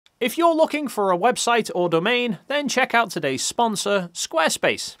If you're looking for a website or domain, then check out today's sponsor,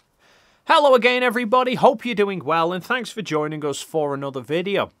 Squarespace. Hello again everybody, hope you're doing well and thanks for joining us for another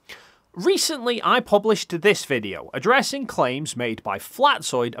video. Recently I published this video addressing claims made by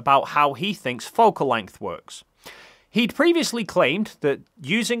Flatzoid about how he thinks focal length works. He'd previously claimed that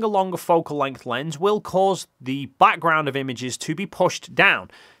using a longer focal length lens will cause the background of images to be pushed down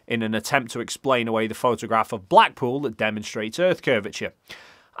in an attempt to explain away the photograph of Blackpool that demonstrates Earth curvature.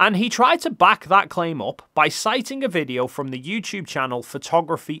 And he tried to back that claim up by citing a video from the YouTube channel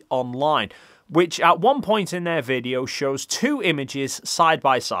Photography Online, which at one point in their video shows two images side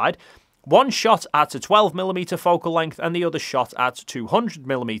by side, one shot at a 12mm focal length and the other shot at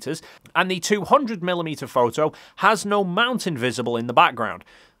 200mm, and the 200mm photo has no mountain visible in the background,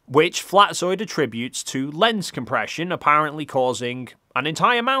 which Flatzoid attributes to lens compression, apparently causing an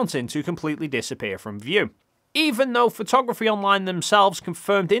entire mountain to completely disappear from view. Even though Photography Online themselves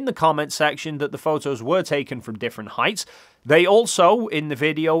confirmed in the comment section that the photos were taken from different heights, they also, in the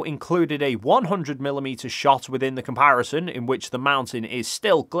video, included a 100mm shot within the comparison in which the mountain is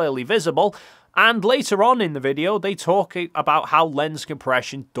still clearly visible, and later on in the video they talk about how lens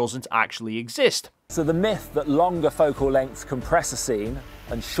compression doesn't actually exist. So the myth that longer focal lengths compress a scene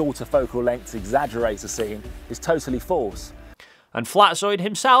and shorter focal lengths exaggerate a scene is totally false. And Flatzoid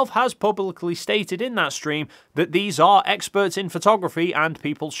himself has publicly stated in that stream that these are experts in photography and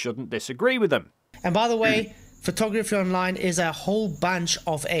people shouldn't disagree with them. And by the way, Photography Online is a whole bunch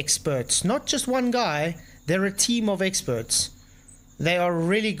of experts. Not just one guy, they're a team of experts. They are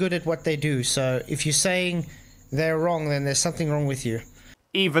really good at what they do, so if you're saying they're wrong, then there's something wrong with you.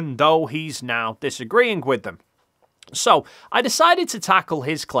 Even though he's now disagreeing with them. So, I decided to tackle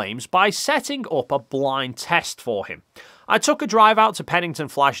his claims by setting up a blind test for him. I took a drive out to Pennington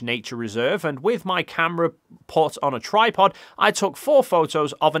Flash Nature Reserve and with my camera put on a tripod, I took 4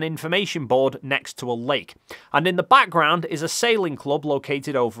 photos of an information board next to a lake. And in the background is a sailing club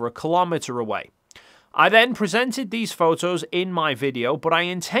located over a kilometre away. I then presented these photos in my video, but I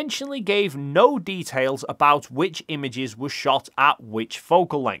intentionally gave no details about which images were shot at which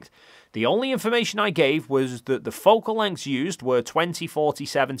focal length. The only information I gave was that the focal lengths used were 20, 40,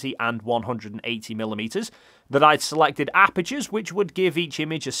 70 and 180mm, that I'd selected apertures which would give each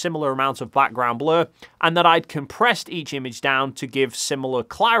image a similar amount of background blur, and that I'd compressed each image down to give similar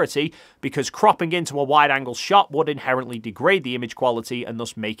clarity because cropping into a wide-angle shot would inherently degrade the image quality and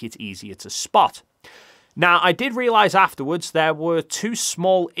thus make it easier to spot. Now, I did realise afterwards there were 2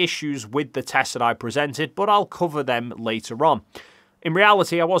 small issues with the test that I presented, but I'll cover them later on. In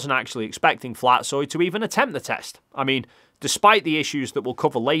reality, I wasn't actually expecting Flatzoid to even attempt the test. I mean, despite the issues that we'll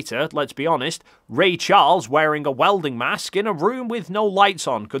cover later, let's be honest, Ray Charles wearing a welding mask in a room with no lights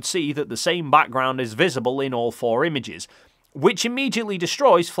on could see that the same background is visible in all 4 images, which immediately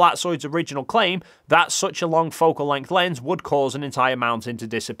destroys Flatzoid's original claim that such a long focal length lens would cause an entire mountain to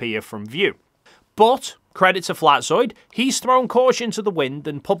disappear from view. But, credit to Flatzoid, he's thrown caution to the wind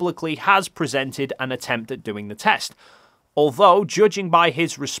and publicly has presented an attempt at doing the test. Although, judging by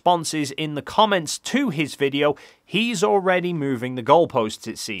his responses in the comments to his video, he's already moving the goalposts,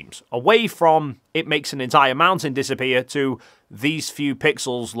 it seems, away from it makes an entire mountain disappear to these few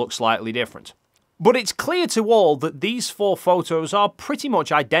pixels look slightly different. But it's clear to all that these 4 photos are pretty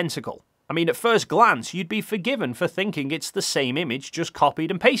much identical. I mean, at first glance, you'd be forgiven for thinking it's the same image just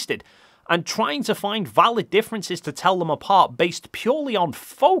copied and pasted, and trying to find valid differences to tell them apart based purely on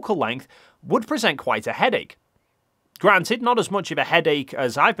focal length would present quite a headache. Granted, not as much of a headache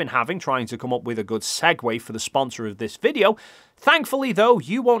as I've been having trying to come up with a good segue for the sponsor of this video. Thankfully though,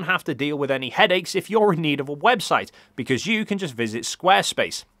 you won't have to deal with any headaches if you're in need of a website, because you can just visit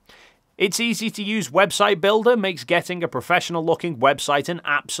Squarespace. Its easy-to-use website builder makes getting a professional-looking website an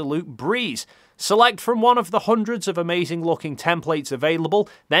absolute breeze. Select from one of the hundreds of amazing-looking templates available,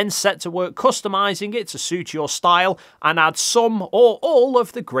 then set to work customizing it to suit your style, and add some or all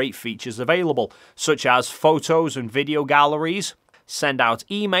of the great features available, such as photos and video galleries, send out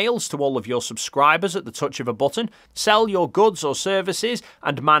emails to all of your subscribers at the touch of a button, sell your goods or services,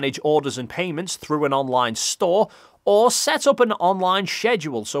 and manage orders and payments through an online store, or set up an online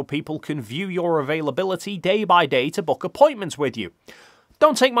schedule so people can view your availability day by day to book appointments with you.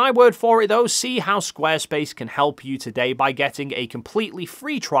 Don't take my word for it though, see how Squarespace can help you today by getting a completely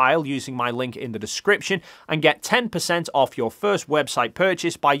free trial using my link in the description and get 10% off your first website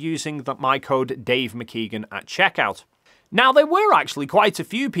purchase by using my code DaveMcKeegan at checkout. Now, there were actually quite a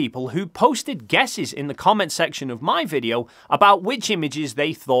few people who posted guesses in the comment section of my video about which images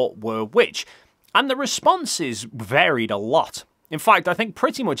they thought were which, and the responses varied a lot. In fact, I think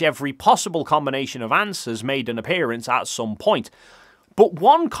pretty much every possible combination of answers made an appearance at some point. But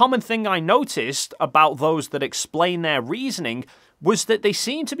one common thing I noticed about those that explain their reasoning was that they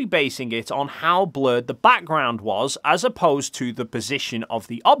seem to be basing it on how blurred the background was as opposed to the position of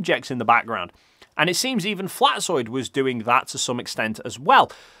the objects in the background. And it seems even Flatzoid was doing that to some extent as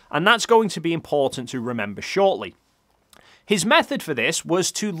well, and that's going to be important to remember shortly. His method for this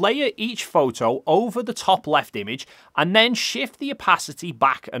was to layer each photo over the top left image and then shift the opacity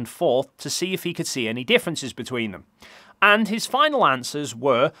back and forth to see if he could see any differences between them. And his final answers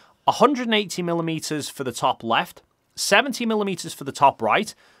were 180mm for the top left, 70mm for the top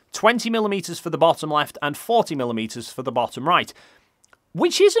right, 20mm for the bottom left, and 40mm for the bottom right.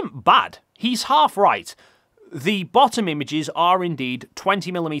 Which isn't bad. He's half right. The bottom images are indeed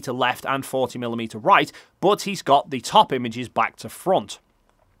 20mm left and 40mm right, but he's got the top images back to front.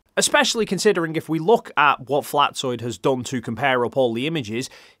 Especially considering if we look at what Flatzoid has done to compare up all the images,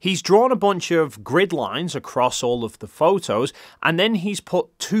 he's drawn a bunch of grid lines across all of the photos, and then he's put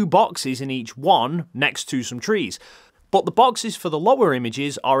 2 boxes in each one next to some trees. But the boxes for the lower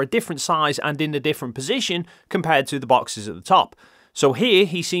images are a different size and in a different position compared to the boxes at the top. So here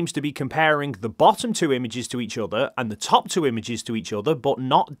he seems to be comparing the bottom 2 images to each other and the top 2 images to each other, but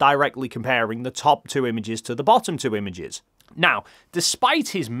not directly comparing the top 2 images to the bottom 2 images. Now, despite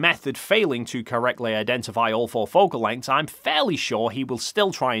his method failing to correctly identify all 4 focal lengths, I'm fairly sure he will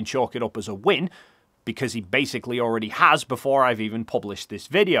still try and chalk it up as a win, because he basically already has before I've even published this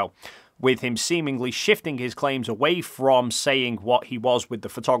video, with him seemingly shifting his claims away from saying what he was with the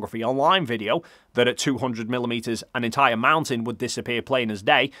Photography Online video, that at 200mm an entire mountain would disappear plain as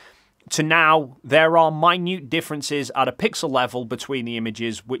day, to now there are minute differences at a pixel level between the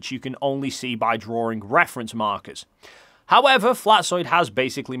images which you can only see by drawing reference markers. However, Flatzoid has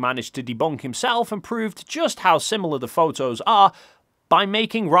basically managed to debunk himself and proved just how similar the photos are by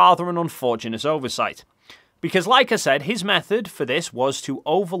making rather an unfortunate oversight. Because like I said, his method for this was to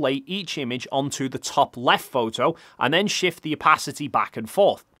overlay each image onto the top left photo and then shift the opacity back and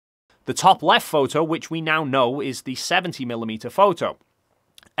forth. The top left photo, which we now know is the 70mm photo.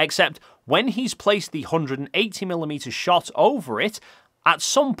 Except when he's placed the 180mm shot over it, at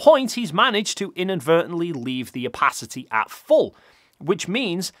some point he's managed to inadvertently leave the opacity at full, which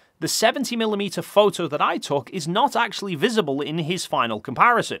means the 70mm photo that I took is not actually visible in his final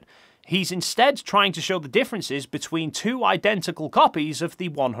comparison. He's instead trying to show the differences between 2 identical copies of the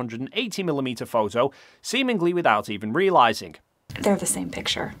 180mm photo, seemingly without even realizing. They're the same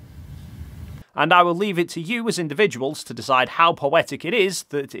picture. And I will leave it to you as individuals to decide how poetic it is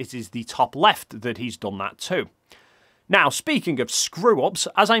that it is the top left that he's done that to. Now, speaking of screw-ups,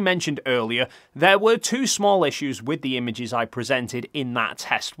 as I mentioned earlier, there were 2 small issues with the images I presented in that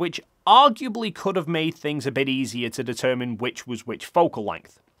test, which arguably could have made things a bit easier to determine which was which focal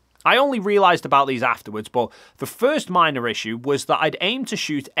length. I only realised about these afterwards, but the first minor issue was that I'd aimed to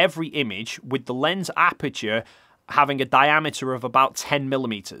shoot every image with the lens aperture having a diameter of about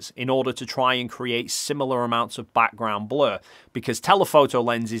 10mm in order to try and create similar amounts of background blur, because telephoto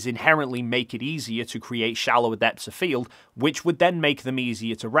lenses inherently make it easier to create shallower depths of field, which would then make them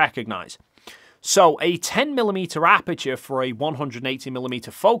easier to recognise. So a 10mm aperture for a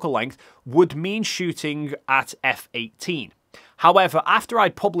 180mm focal length would mean shooting at f/18. However, after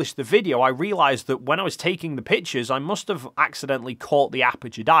I'd published the video, I realised that when I was taking the pictures, I must have accidentally caught the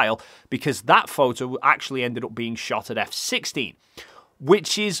aperture dial, because that photo actually ended up being shot at f/16,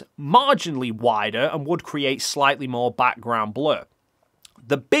 which is marginally wider and would create slightly more background blur.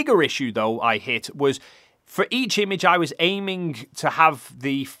 The bigger issue, though, I hit was for each image I was aiming to have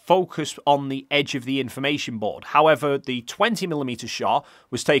the focus on the edge of the information board. However, the 20mm shot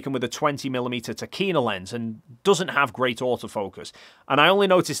was taken with a 20mm Tachina lens and doesn't have great autofocus. And I only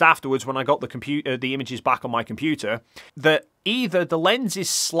noticed afterwards when I got the images back on my computer that either the lens is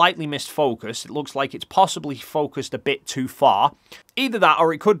slightly misfocused, it looks like it's possibly focused a bit too far. Either that,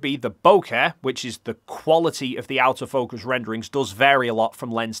 or it could be the bokeh, which is the quality of the autofocus renderings, does vary a lot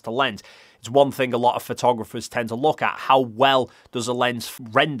from lens to lens. It's one thing a lot of photographers tend to look at, how well does a lens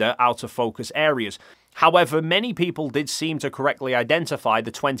render out of focus areas. However, many people did seem to correctly identify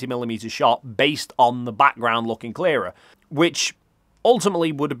the 20mm shot based on the background looking clearer, which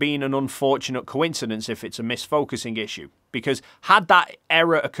ultimately would have been an unfortunate coincidence if it's a misfocusing issue, because had that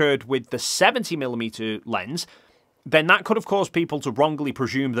error occurred with the 70mm lens, then that could have caused people to wrongly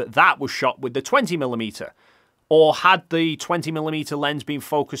presume that that was shot with the 20mm. Or had the 20mm lens been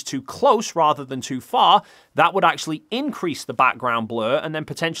focused too close rather than too far, that would actually increase the background blur and then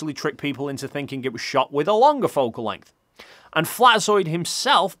potentially trick people into thinking it was shot with a longer focal length. And Flatzoid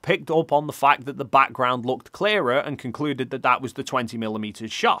himself picked up on the fact that the background looked clearer and concluded that that was the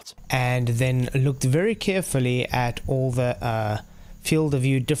 20mm shot. And then looked very carefully at all the field of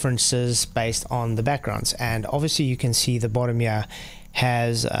view differences based on the backgrounds. And obviously you can see the bottom here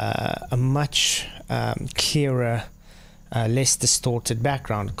has a much clearer, less distorted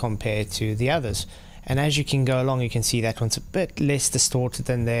background compared to the others. And as you can go along, you can see that one's a bit less distorted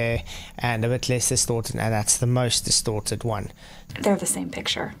than there, and a bit less distorted, and that's the most distorted one. They're the same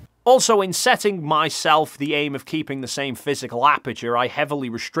picture. Also, in setting myself the aim of keeping the same physical aperture, I heavily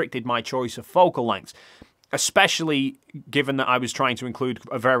restricted my choice of focal lengths, especially given that I was trying to include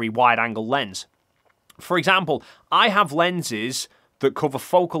a very wide-angle lens. For example, I have lenses that cover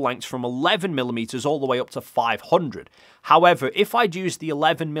focal lengths from 11mm all the way up to 500. However, if I'd use the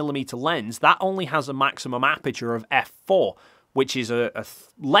 11mm lens, that only has a maximum aperture of f4, which is a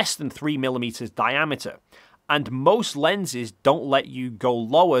less than 3mm diameter. And most lenses don't let you go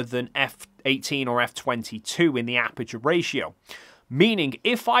lower than f18 or f22 in the aperture ratio. Meaning,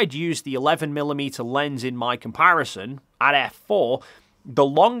 if I'd used the 11mm lens in my comparison at f4, the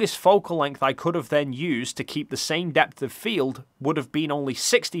longest focal length I could have then used to keep the same depth of field would have been only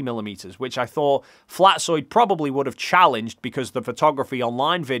 60mm, which I thought Flatzoid probably would have challenged because the photography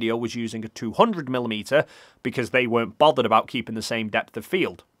online video was using a 200mm because they weren't bothered about keeping the same depth of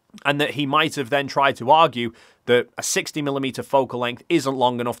field. And that he might have then tried to argue that a 60mm focal length isn't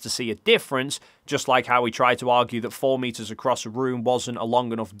long enough to see a difference, just like how he tried to argue that 4 meters across a room wasn't a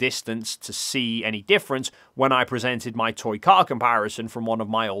long enough distance to see any difference when I presented my toy car comparison from one of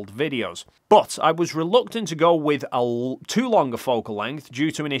my old videos. But I was reluctant to go with a too long a focal length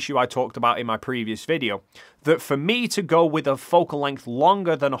due to an issue I talked about in my previous video, that for me to go with a focal length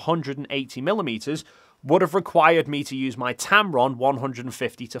longer than 180mm would have required me to use my Tamron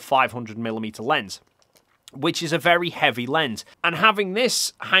 150 to 500mm lens, which is a very heavy lens. And having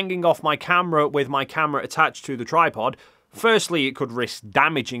this hanging off my camera with my camera attached to the tripod, firstly it could risk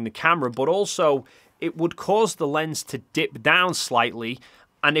damaging the camera, but also it would cause the lens to dip down slightly.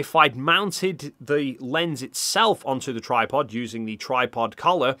 And if I'd mounted the lens itself onto the tripod using the tripod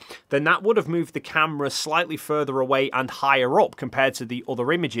collar, then that would have moved the camera slightly further away and higher up compared to the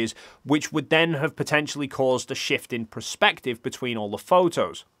other images, which would then have potentially caused a shift in perspective between all the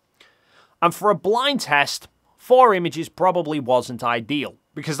photos. And for a blind test, 4 images probably wasn't ideal,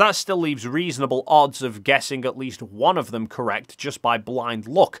 because that still leaves reasonable odds of guessing at least one of them correct just by blind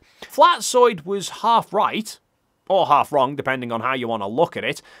luck. Flatzoid was half right, or half wrong, depending on how you want to look at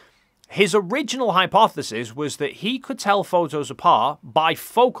it. His original hypothesis was that he could tell photos apart by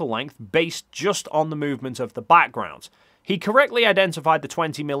focal length based just on the movement of the background. He correctly identified the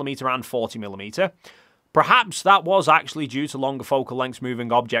 20mm and 40mm. Perhaps that was actually due to longer focal lengths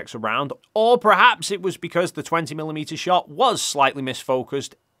moving objects around, or perhaps it was because the 20mm shot was slightly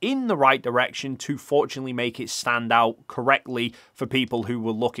misfocused in the right direction to fortunately make it stand out correctly for people who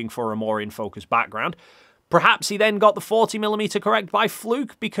were looking for a more in-focus background. Perhaps he then got the 40mm correct by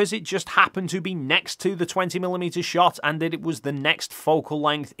fluke because it just happened to be next to the 20mm shot and that it was the next focal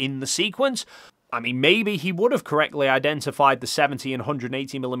length in the sequence. I mean, maybe he would have correctly identified the 70 and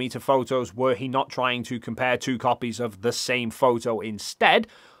 180mm photos were he not trying to compare 2 copies of the same photo instead.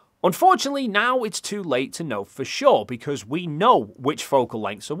 Unfortunately, now it's too late to know for sure because we know which focal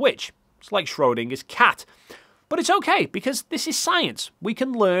lengths are which. It's like Schrodinger's cat. But it's okay, because this is science. We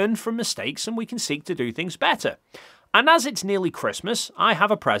can learn from mistakes and we can seek to do things better. And as it's nearly Christmas, I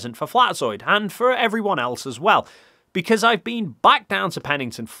have a present for Flatzoid, and for everyone else as well. Because I've been back down to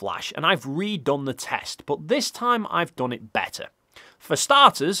Pennington Flash, and I've redone the test, but this time I've done it better. For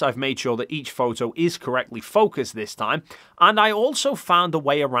starters, I've made sure that each photo is correctly focused this time, and I also found a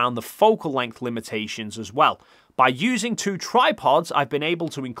way around the focal length limitations as well. By using 2 tripods, I've been able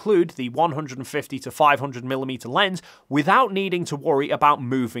to include the 150 to 500mm lens without needing to worry about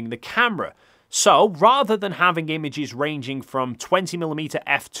moving the camera. So, rather than having images ranging from 20mm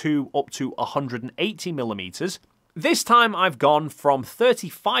f2 up to 180mm, this time I've gone from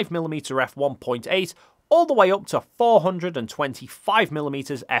 35mm f1.8 all the way up to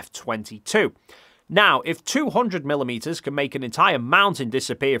 425mm f22. Now, if 200mm can make an entire mountain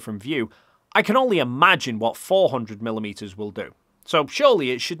disappear from view, I can only imagine what 400mm will do. So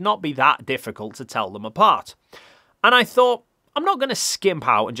surely it should not be that difficult to tell them apart. And I thought, I'm not going to skimp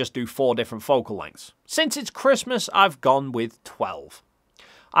out and just do 4 different focal lengths. Since it's Christmas, I've gone with 12.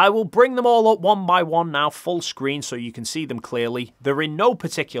 I will bring them all up one by one now, full screen, so you can see them clearly. They're in no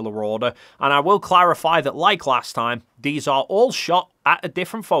particular order, and I will clarify that, like last time, these are all shot at a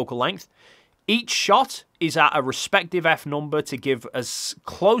different focal length. Each shot is at a respective f number to give as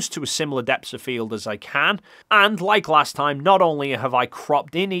close to a similar depth of field as I can, and like last time, not only have I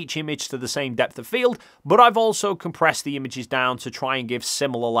cropped in each image to the same depth of field, but I've also compressed the images down to try and give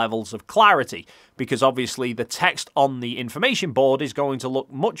similar levels of clarity, because obviously the text on the information board is going to look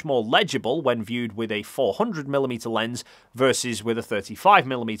much more legible when viewed with a 400mm lens versus with a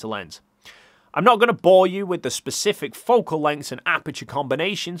 35mm lens. I'm not going to bore you with the specific focal lengths and aperture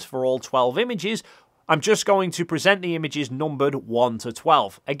combinations for all 12 images. I'm just going to present the images numbered 1 to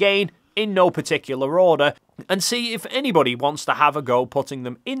 12, again, in no particular order, and see if anybody wants to have a go putting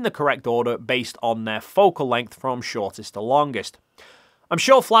them in the correct order based on their focal length from shortest to longest. I'm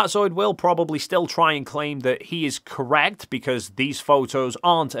sure Flatzoid will probably still try and claim that he is correct because these photos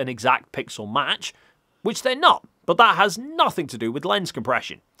aren't an exact pixel match, which they're not, but that has nothing to do with lens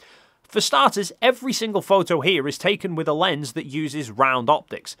compression. For starters, every single photo here is taken with a lens that uses round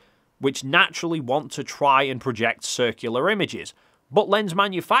optics, which naturally want to try and project circular images, but lens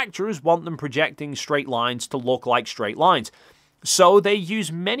manufacturers want them projecting straight lines to look like straight lines. So they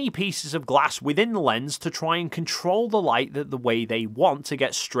use many pieces of glass within the lens to try and control the light the way they want to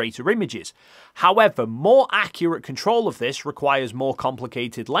get straighter images. However, more accurate control of this requires more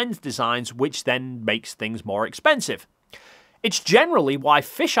complicated lens designs, which then makes things more expensive. It's generally why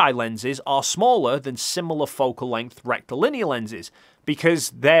fisheye lenses are smaller than similar focal length rectilinear lenses, because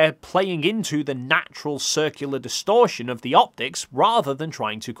they're playing into the natural circular distortion of the optics rather than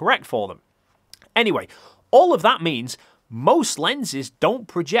trying to correct for them. Anyway, all of that means most lenses don't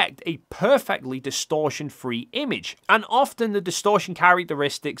project a perfectly distortion-free image, and often the distortion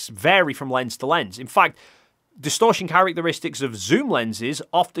characteristics vary from lens to lens. In fact, distortion characteristics of zoom lenses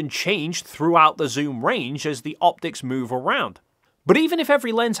often change throughout the zoom range as the optics move around. But even if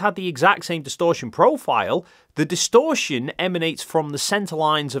every lens had the exact same distortion profile, the distortion emanates from the center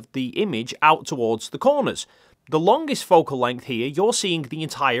lines of the image out towards the corners. The longest focal length here, you're seeing the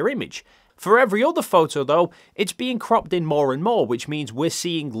entire image. For every other photo though, it's being cropped in more and more, which means we're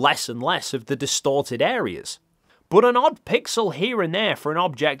seeing less and less of the distorted areas. But an odd pixel here and there for an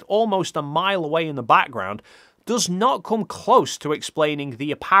object almost a mile away in the background does not come close to explaining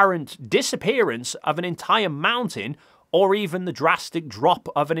the apparent disappearance of an entire mountain or even the drastic drop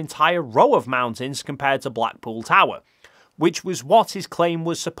of an entire row of mountains compared to Blackpool Tower, which was what his claim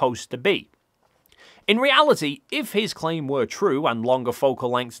was supposed to be. In reality, if his claim were true and longer focal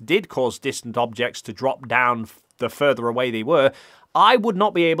lengths did cause distant objects to drop down the further away they were, I would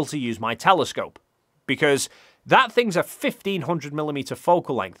not be able to use my telescope, because that thing's a 1500mm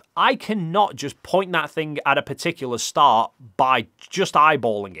focal length. I cannot just point that thing at a particular star by just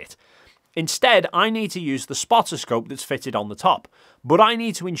eyeballing it. Instead, I need to use the spotter scope that's fitted on the top, but I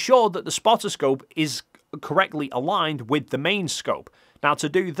need to ensure that the spotter scope is correctly aligned with the main scope. Now to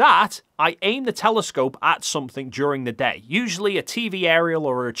do that, I aim the telescope at something during the day, usually a TV aerial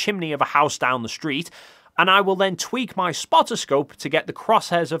or a chimney of a house down the street, and I will then tweak my spotter scope to get the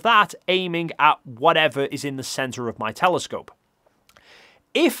crosshairs of that aiming at whatever is in the center of my telescope.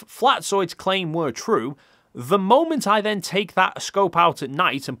 If Flatzoid's claim were true, the moment I then take that scope out at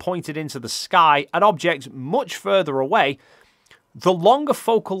night and point it into the sky at objects much further away, the longer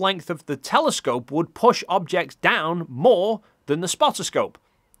focal length of the telescope would push objects down more than the spotter scope,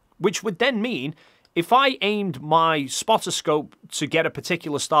 which would then mean if I aimed my spotter scope to get a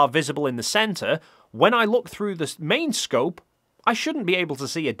particular star visible in the center, when I look through the main scope, I shouldn't be able to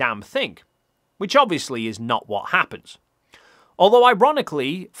see a damn thing, which obviously is not what happens. Although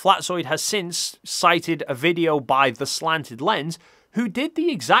ironically, Flatzoid has since cited a video by The Slanted Lens, who did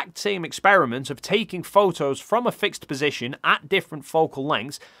the exact same experiment of taking photos from a fixed position at different focal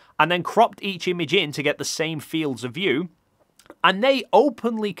lengths and then cropped each image in to get the same fields of view, and they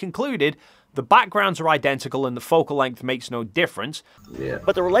openly concluded the backgrounds are identical and the focal length makes no difference. Yeah.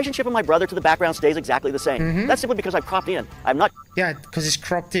 But the relationship of my brother to the background stays exactly the same. That's simply because I cropped in. I'm not... Yeah, because it's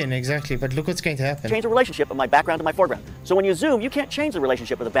cropped in, exactly. But look what's going to happen. Change the relationship of my background to my foreground. So when you zoom, you can't change the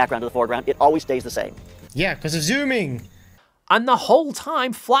relationship of the background to the foreground. It always stays the same. Yeah, because of zooming. And the whole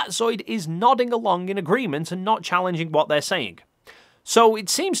time, Flatzoid is nodding along in agreement and not challenging what they're saying. So it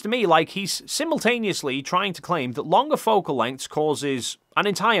seems to me like he's simultaneously trying to claim that longer focal lengths causes an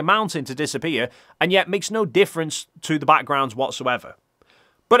entire mountain to disappear and yet makes no difference to the backgrounds whatsoever.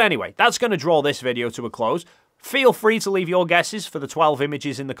 But anyway, that's going to draw this video to a close. Feel free to leave your guesses for the 12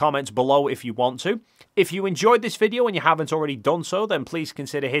 images in the comments below if you want to. If you enjoyed this video and you haven't already done so, then please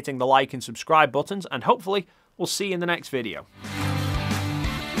consider hitting the like and subscribe buttons, and hopefully we'll see you in the next video.